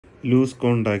Loose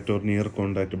contact or near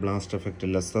contact blast effect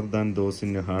lesser than those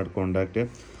in hard contact.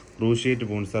 Cruciate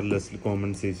wounds are less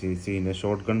common seen.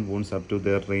 Shotgun wounds up to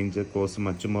their range cause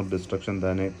much more destruction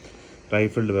than a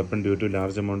rifled weapon due to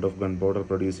large amount of gunpowder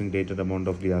producing dated amount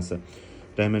of gas.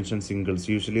 Dimension singles,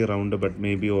 usually round but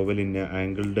maybe oval in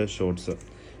angled shots.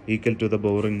 Equal to the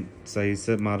bore in size,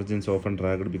 margins often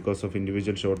dragged because of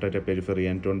individual shot at a periphery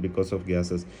and torn because of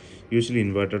gases. Usually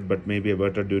inverted but may be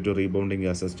averted due to rebounding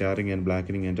gases, charring and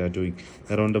blackening and tattooing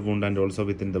around the wound and also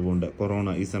within the wound.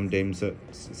 Corona is sometimes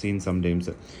seen sometimes.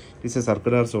 It is a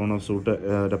circular zone of soot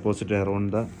deposited around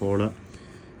the hole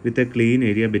with a clean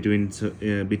area between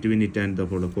it and the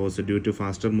hole, caused due to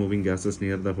faster moving gases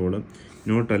near the hole,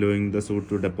 not allowing the soot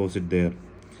to deposit there.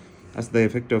 As the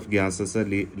effect of gases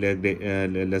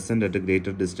lessened at a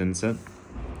greater distance, it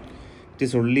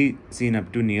is only seen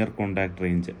up to near contact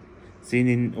range. Seen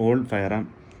in all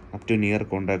firearm up to near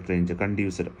contact range,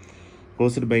 conduced,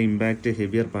 caused by impact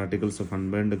heavier particles of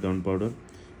unburned gunpowder.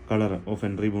 Color of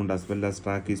entry wound as well as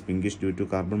track is pinkish due to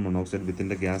carbon monoxide within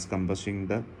the gas combusting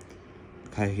the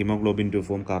hemoglobin to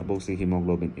form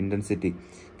carboxyhemoglobin. Intensity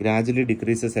gradually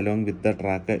decreases along with the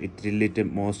track till it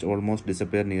almost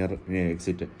disappear near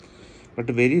exit. But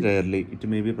very rarely it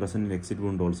may be present in exit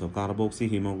wound also.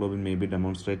 Carboxyhemoglobin may be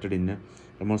demonstrable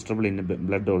in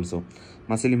blood also.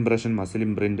 Muscle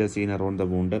imprint seen around the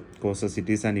wound causes it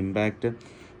is an impact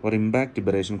or impact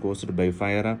aberration caused by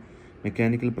fire,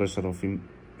 mechanical pressure of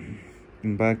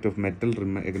impact of metal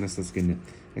rim against the skin.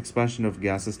 Expansion of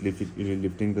gases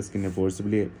lifting the skin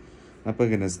forcibly up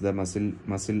against the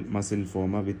muscle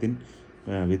form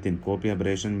within copy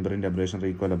abrasion, imprint abrasion,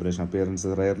 recoil abrasion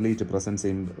appearances. Rarely it presents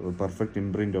in perfect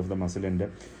imprint of the muscle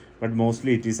end, but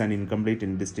mostly it is an incomplete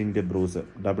indistinct bruise.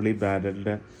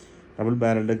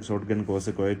 Double-barreled shotgun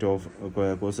caused quite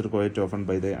often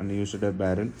by the unused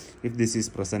barrel. If this is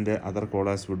present, other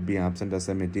colas would be absent as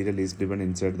a material is driven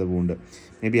inside the wound.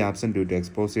 May be absent due to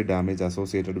explosive damage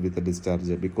associated with the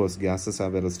discharge because gases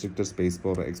have a restricted space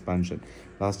for expansion.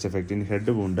 Last effect in head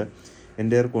wound.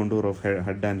 Entire contour of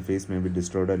head and face may be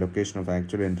destroyed. A location of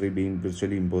actual entry being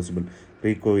virtually impossible.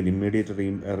 Recoil, immediate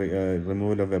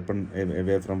removal of weapon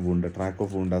away from wound. Track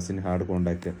of wound as in hard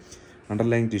contact.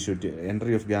 Underlying tissue,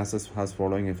 entry of gases has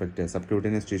following effect.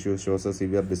 Subcutaneous tissue shows a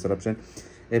severe disruption.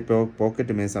 A pocket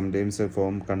may sometimes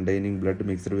form containing blood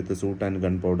mixed with soot and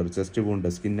gunpowder. Chest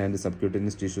wound, skin and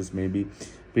subcutaneous tissues may be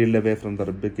peeled away from the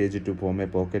rib cage to form a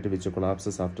pocket which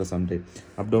collapses after some time.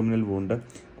 Abdominal wound,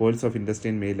 coils of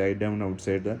intestine may lie down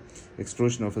outside the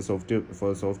extrusion of a soft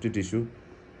tissue.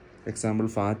 Example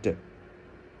fat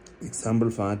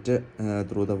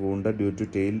through the wound due to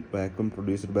tail vacuum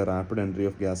produced by rapid entry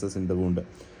of gases in the wound.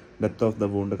 Depth of the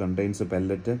wound contains a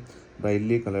pellet,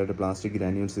 brightly colored plastic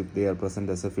granules if they are present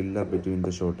as a filler between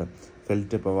the shot. Felt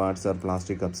pavards are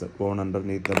plastic cups. Bone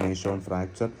underneath the may show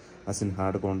fracture as in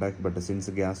hard contact, but since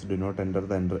gas do not enter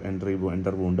the enter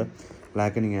wound,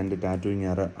 blackening and tattooing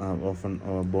are often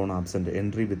bone absent.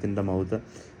 Entry within the mouth,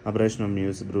 abrasion of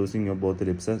mucus, bruising of both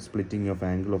lips, splitting of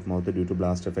angle of mouth due to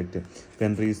blast effect.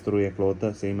 Entry is through a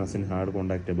cloth, same as in hard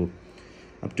contact above.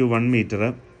 Up to 1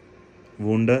 meter,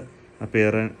 wound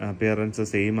appearance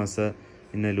same as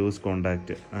in a loose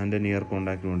contact and a near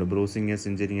contact wound. Bruising,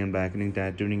 injuring and blackening,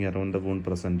 tattooing around the wound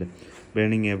present.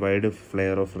 Burning, a wide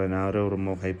flare of narrow rim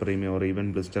of hyperemia or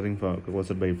even blistering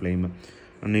caused by flame.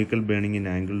 Unequal burning in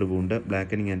angled wound.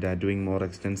 Blackening and tattooing more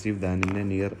extensive than in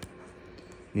a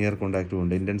near contact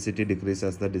wound. Intensity decreases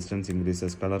as the distance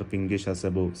increases. Color pinkish as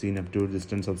above, seen up to a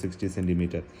distance of 60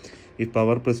 cm. If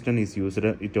power piston is used,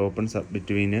 it opens up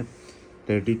between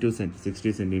 30 to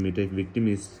 60 cm. If victim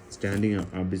is standing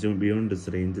beyond this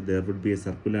range, there would be a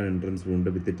circular entrance wound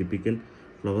with a typical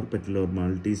flower petal or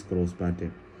Maltese cross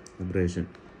pattern abrasion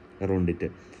around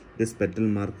it. This petal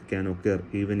mark can occur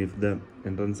even if the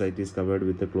entrance site is covered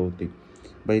with a clothing.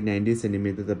 By 90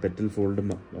 cm, the petal fold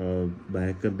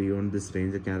back beyond this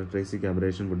range, a characteristic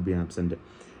abrasion would be absent.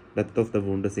 Depth of the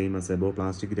wound same as above.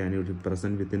 Plastic granule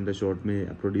present within the shot may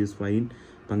produce fine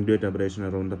punctuate abrasion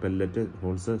around the pellet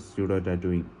holes, pseudo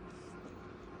tattooing.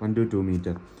 1 to 2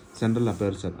 meter. Central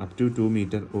aperture up to 2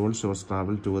 meter. All shots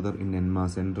travel together in en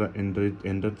masse,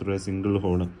 entered through a single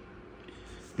hole.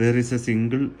 There is a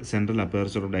single central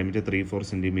aperture of diameter 3-4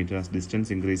 cm. As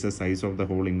distance increases, size of the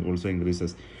hole also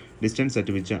increases. Distance at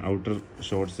which outer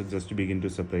shots just begin to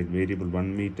separate. Variable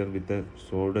 1 meter with a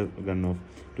sword gun of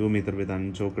 2 meter with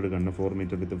unchoked gun, 4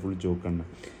 meter with a full choke gun.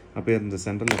 Appearance: the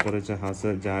central aperture has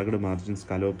a jagged margin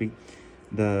scalloping.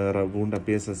 The wound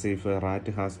appears as if a rat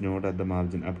has gnawed at the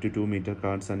margin. Up to 2 meter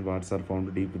cards and warts are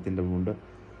found deep within the wound.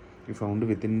 If found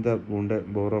within the wound,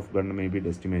 bore of gun may be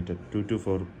estimated 2 to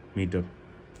 4 meter.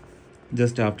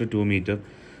 Just after 2 meter,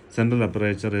 central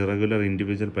aperture, irregular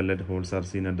individual pellet holes are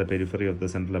seen at the periphery of the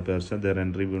central aperture. Their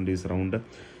entry wound is round,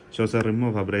 shows a rim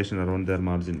of abrasion around their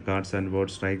margin. Cards and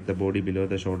words strike the body below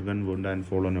the shotgun wound and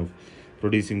fallen off,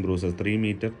 producing bruises. 3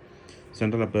 meter,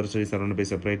 central aperture is surrounded by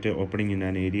separate opening in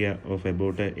an area of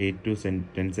about 8 to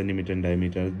 10 centimeter in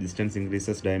diameter. Distance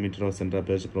increases, diameter of central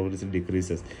aperture progressively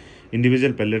decreases.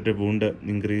 Individual pellet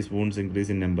wounds increase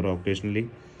in number. Occasionally,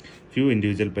 few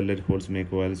individual pellet holes may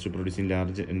coalesce to producing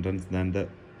larger entrance than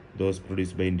those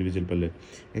produced by individual pellet.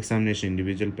 Examination: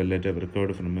 individual pellet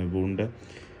recovered from a wound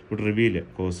would reveal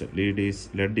cause. Lead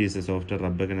is a softer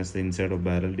rubber against the inside of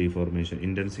barrel deformation.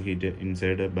 Intense heat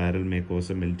inside a barrel may cause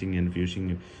a melting and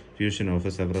fusion of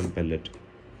several pellets.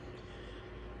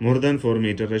 More than 4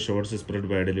 meters, shots spread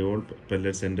widely. All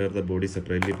pellets enter the body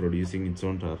separately, producing its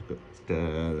own track.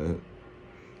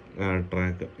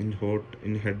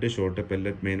 In head shot, a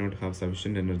pellet may not have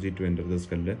sufficient energy to enter the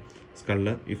skull.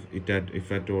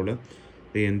 If at all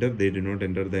they enter, they do not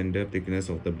enter the entire thickness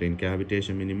of the brain.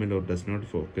 Cavitation minimal or does not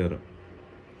occur.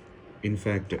 In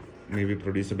fact, may be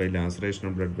produced by laceration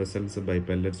of blood vessels by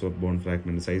pellets or bone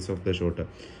fragments. Size of the shot.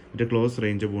 At a close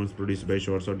range, wounds produced by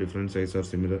shots of different size are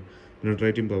similar.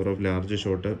 Penetrating power of large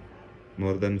shot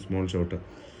more than small shot.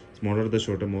 Smaller the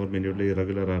shot, more minutely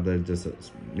irregular are the edges.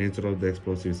 Nature of the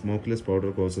explosive. Smokeless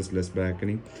powder causes less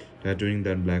blackening, tattooing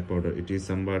than black powder. It is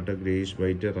somewhat grayish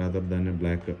white rather than a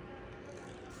black.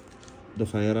 The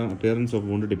firearm appearance of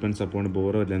wound depends upon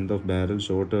bore, length of barrel.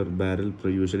 Shorter barrel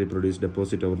usually produce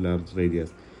deposit over large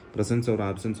radius. Presence or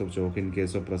absence of choke. In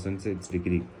case of presence, its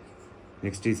degree.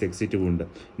 Next is exit wound.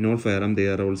 In all firearm, they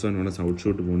are also known as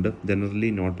outshoot wound, generally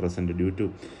not present due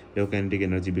to low kinetic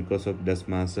energy because of less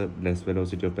mass, less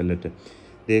velocity of pellet.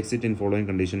 They exit in following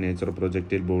condition: nature of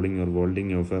projectile, bowling or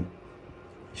vaulting of a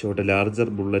shot, a larger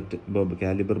bullet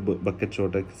caliber bucket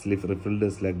shot, sleeve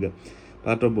rifled slug.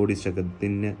 Part of body structure: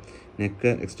 thin neck,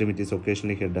 extremities,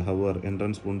 occasionally head. However,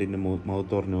 entrance wound in the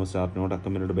mouth or nose are not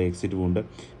accompanied by exit wound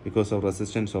because of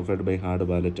resistance offered by hard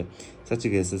palate. Such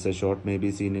cases, a shot may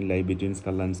be seen in lie between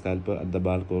skull and scalp at the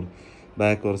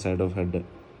back or side of head.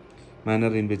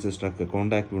 Manner in which struck: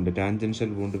 contact wound, tangential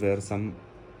wound where some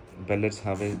pellets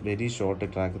have a very short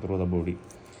track through the body.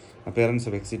 Appearance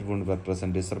of exit wound were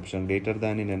present. Disruption greater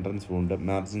than in entrance wound.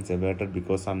 Margins averted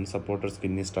because unsupported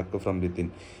skin is struck from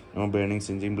within. No burning,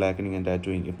 singeing, blackening, and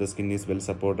tattooing. If the skin is well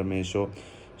supported, may show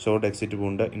short exit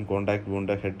wound. In contact wound,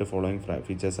 head following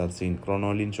features are seen.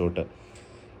 Chronoline short.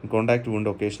 In contact wound,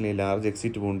 occasionally large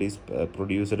exit wound is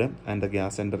produced, and the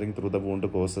gas entering through the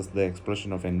wound causes the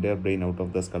explosion of entire brain out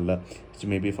of the skull, which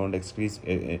may be found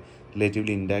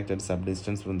relatively intact at some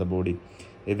distance from the body.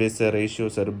 If it's a ratio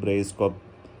cerebroscope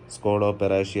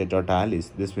Scoloparetia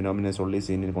totalis. This phenomenon is only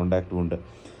seen in contact wound,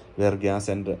 where gas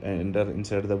enter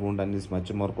inside the wound and is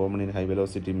much more common in high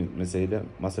velocity missile.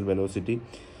 Muscle velocity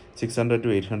 600 to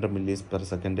 800 millis per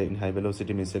second. In high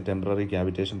velocity missile, temporary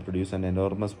cavitation produces an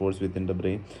enormous force within the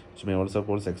brain, which may also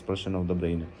cause explosion of the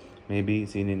brain. May be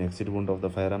seen in exit wound of the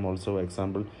firearm. Also,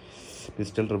 example,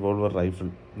 pistol, revolver, rifle,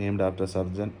 named after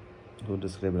surgeon who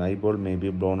described eyeball may be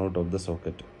blown out of the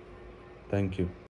socket. Thank you.